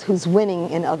who it is who's winning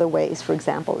in other ways, for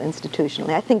example,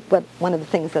 institutionally. I think one of the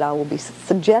things that I will be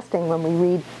suggesting when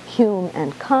we read Hume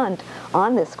and Kant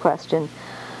on this question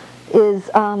is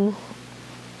I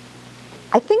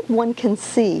think one can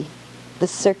see the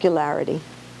circularity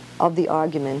of the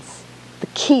arguments, the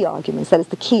key arguments, that is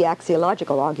the key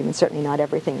axiological arguments, certainly not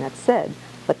everything that's said,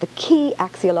 but the key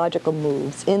axiological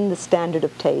moves in the Standard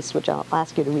of Taste, which I'll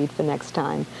ask you to read for next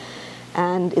time,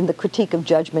 and in the Critique of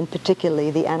Judgment, particularly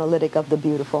the Analytic of the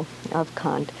Beautiful of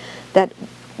Kant, that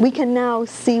we can now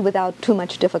see without too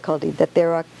much difficulty that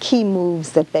there are key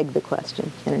moves that beg the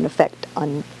question and in effect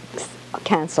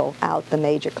cancel out the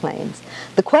major claims.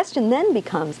 The question then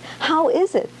becomes, how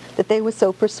is it that they were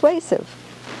so persuasive?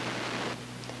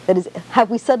 That is, have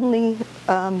we suddenly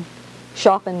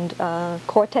sharpened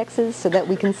cortexes so that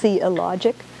we can see a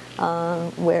logic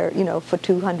where, you know, for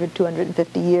 200,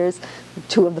 250 years,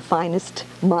 two of the finest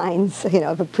minds, you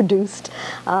know, have produced,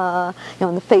 you know,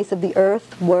 on the face of the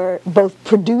earth, were both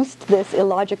produced this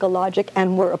illogical logic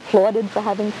and were applauded for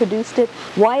having produced it?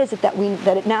 Why is it that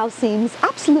it now seems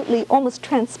absolutely, almost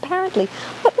transparently,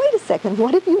 but wait a second,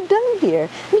 what have you done here?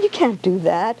 I mean, you can't do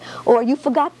that, or you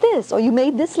forgot this, or you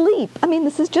made this leap. I mean,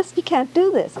 this is just, you can't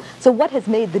do this. So what has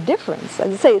made the difference?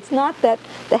 As I say, it's not that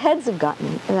the heads have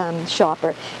gotten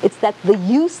sharper, it's that the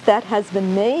use that has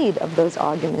been made of those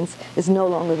arguments is no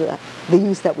longer the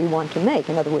use that we want to make.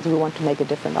 In other words, we want to make a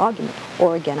different argument.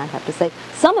 Or again, I have to say,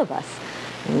 some of us,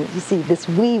 and you see, this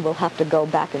we will have to go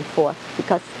back and forth,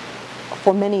 because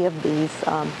for many of these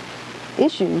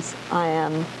issues, I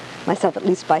am myself, at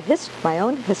least by my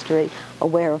own history,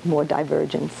 aware of more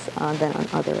divergence than on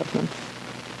other of them.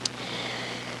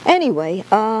 Anyway,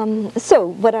 so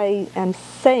what I am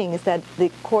saying is that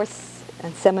the course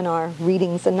and seminar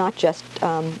readings are not just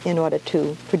in order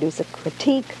to produce a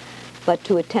critique, but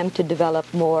to attempt to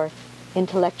develop more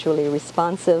intellectually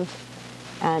responsive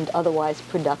and otherwise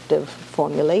productive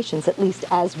formulations, at least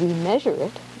as we measure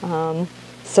it,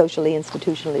 socially,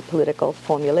 institutionally, political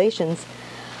formulations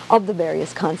of the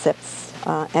various concepts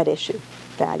at issue: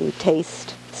 value,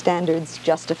 taste, standards,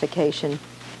 justification,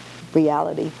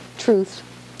 reality, truth,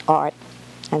 art,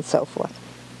 and so forth.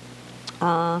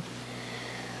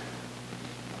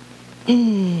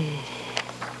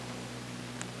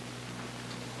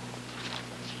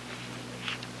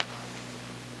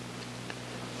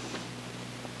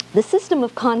 The system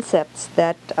of concepts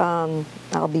that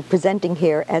I'll be presenting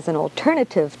here as an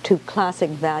alternative to classic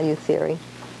value theory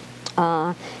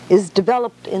is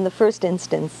developed in the first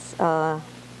instance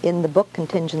in the book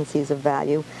Contingencies of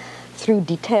Value through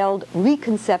detailed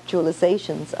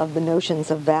reconceptualizations of the notions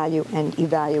of value and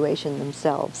evaluation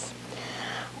themselves.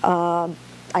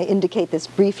 I indicate this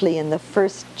briefly in the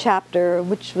first chapter,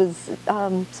 which was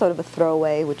sort of a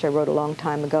throwaway, which I wrote a long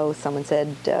time ago. Someone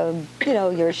said, you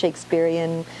know, you're a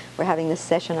Shakespearean. We're having this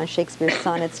session on Shakespeare's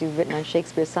sonnets. You've written on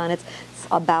Shakespeare's sonnets. It's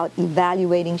about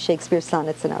evaluating Shakespeare's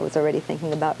sonnets, and I was already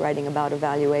thinking about writing about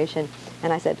evaluation.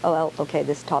 And I said, oh, well, okay,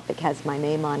 this topic has my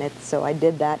name on it. So I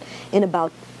did that in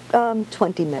about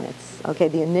 20 minutes. Okay,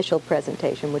 the initial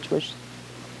presentation, which was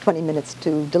 20 minutes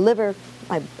to deliver,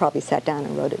 I probably sat down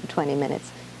and wrote it in 20 minutes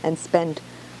and spent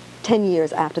 10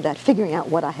 years after that figuring out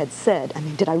what I had said. I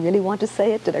mean, did I really want to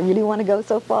say it? Did I really want to go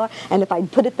so far? And if I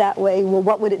put it that way, well,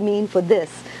 what would it mean for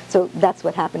this? So that's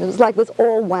what happened. It was like it was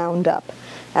all wound up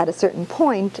at a certain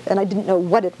point, and I didn't know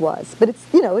what it was. But it's,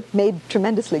 you know, it made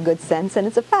tremendously good sense, and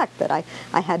it's a fact that I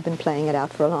had been playing it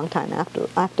out for a long time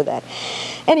after that.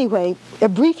 Anyway,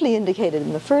 briefly indicated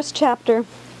in the first chapter,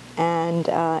 and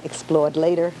explored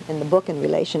later in the book in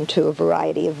relation to a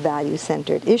variety of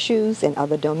value-centered issues in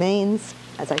other domains,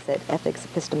 as I said, ethics,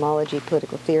 epistemology,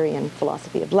 political theory, and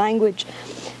philosophy of language,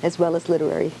 as well as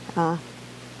literary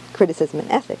criticism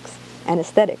and ethics and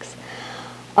aesthetics.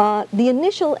 The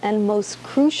initial and most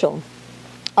crucial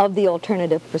of the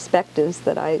alternative perspectives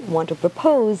that I want to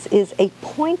propose is a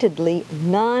pointedly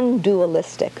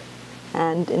non-dualistic,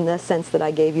 and in the sense that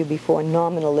I gave you before,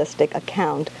 nominalistic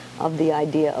account of the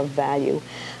idea of value.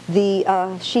 The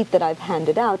sheet that I've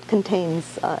handed out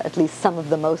contains at least some of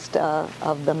the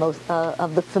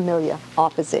familiar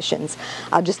oppositions.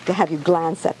 I'll just have you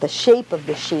glance at the shape of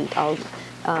the sheet.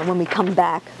 When we come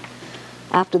back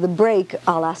after the break,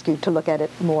 I'll ask you to look at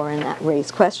it more and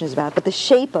raise questions about it. But the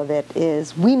shape of it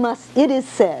is, it is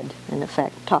said, in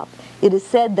effect, it is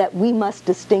said that we must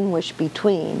distinguish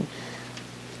between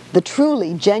the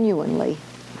truly, genuinely,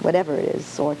 whatever it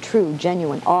is, or true,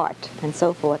 genuine art, and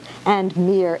so forth, and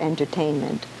mere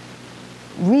entertainment.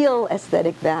 Real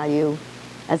aesthetic value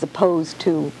as opposed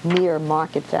to mere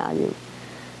market value.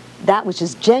 That which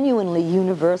is genuinely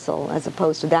universal as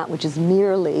opposed to that which is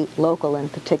merely local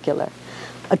and particular.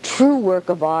 A true work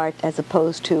of art as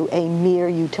opposed to a mere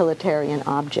utilitarian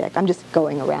object. I'm just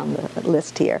going around the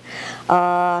list here.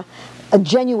 A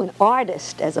genuine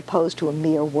artist as opposed to a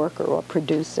mere worker or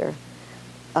producer.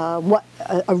 A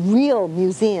real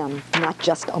museum, not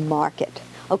just a market.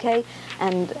 Okay?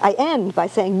 And I end by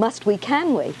saying, must we,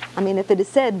 can we? I mean, if it is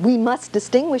said we must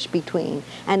distinguish between,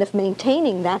 and if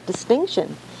maintaining that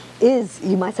distinction is,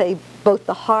 you might say, both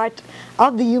the heart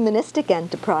of the humanistic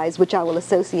enterprise, which I will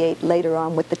associate later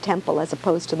on with the temple as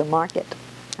opposed to the market,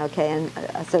 okay, and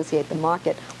associate the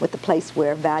market with the place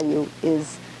where value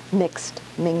is mixed,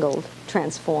 mingled,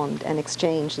 transformed, and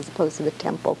exchanged, as opposed to the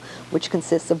temple, which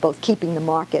consists of both keeping the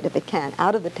market, if it can,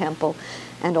 out of the temple,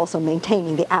 and also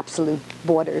maintaining the absolute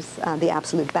borders, the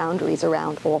absolute boundaries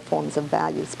around all forms of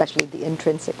value, especially the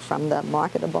intrinsic from the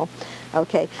marketable.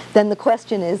 Okay, then the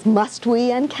question is, must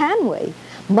we and can we?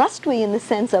 Must we in the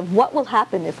sense of what will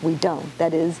happen if we don't?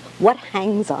 That is, what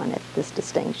hangs on it, this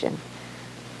distinction?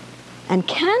 And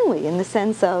can we in the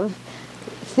sense of,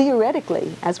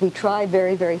 theoretically, as we try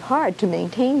very, very hard to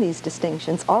maintain these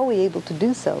distinctions, are we able to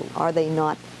do so? Are they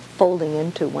not folding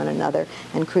into one another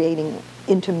and creating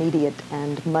intermediate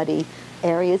and muddy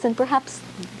areas? And perhaps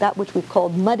that which we've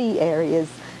called muddy areas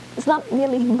is not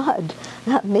really mud.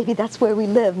 Maybe that's where we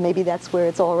live. Maybe that's where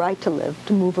it's all right to live,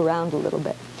 to move around a little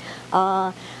bit.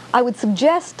 I would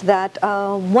suggest that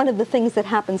one of the things that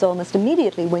happens almost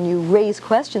immediately when you raise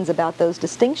questions about those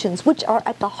distinctions, which are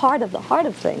at the heart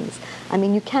of things. I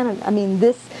mean, you cannot, I mean,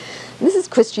 this is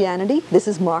Christianity, this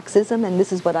is Marxism, and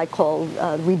this is what I call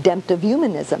redemptive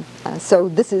humanism.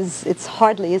 So it's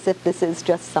hardly as if this is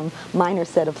just some minor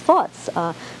set of thoughts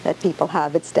that people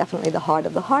have. It's definitely the heart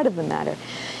of the matter.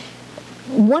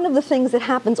 One of the things that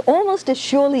happens almost as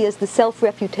surely as the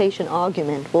self-refutation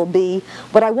argument will be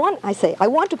what I want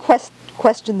to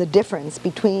question the difference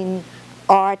between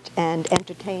art and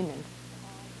entertainment.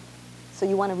 So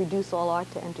you want to reduce all art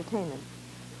to entertainment.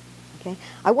 Okay?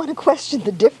 I want to question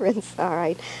the difference, all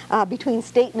right, between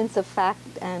statements of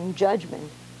fact and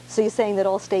judgment. So you're saying that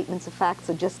all statements of facts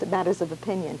are just matters of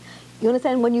opinion. You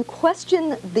understand? When you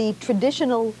question the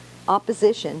traditional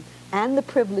opposition and the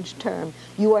privileged term,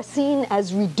 you are seen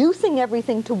as reducing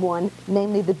everything to one,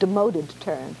 namely the demoted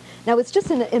term. Now, it's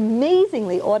just an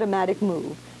amazingly automatic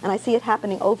move, and I see it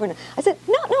happening over and over. I said,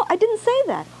 no, I didn't say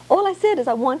that. All I said is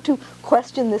I want to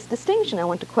question this distinction. I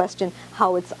want to question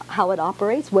how it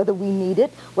operates, whether we need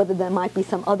it, whether there might be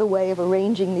some other way of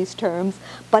arranging these terms.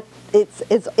 But it's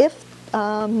as if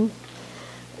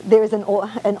there is an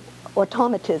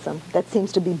automatism that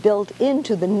seems to be built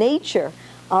into the nature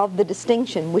of the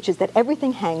distinction, which is that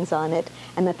everything hangs on it,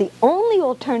 and that the only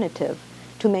alternative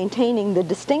to maintaining the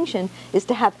distinction is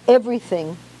to have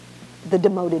everything the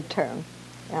demoted term.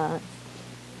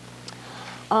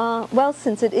 Well,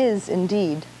 since it is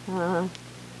indeed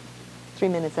 3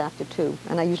 minutes after 2,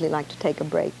 and I usually like to take a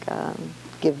break,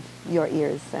 give your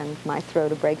ears and my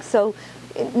throat a break, so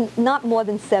not more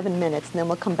than 7 minutes, and then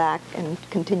we'll come back and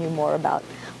continue more about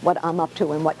what I'm up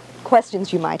to and what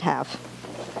questions you might have.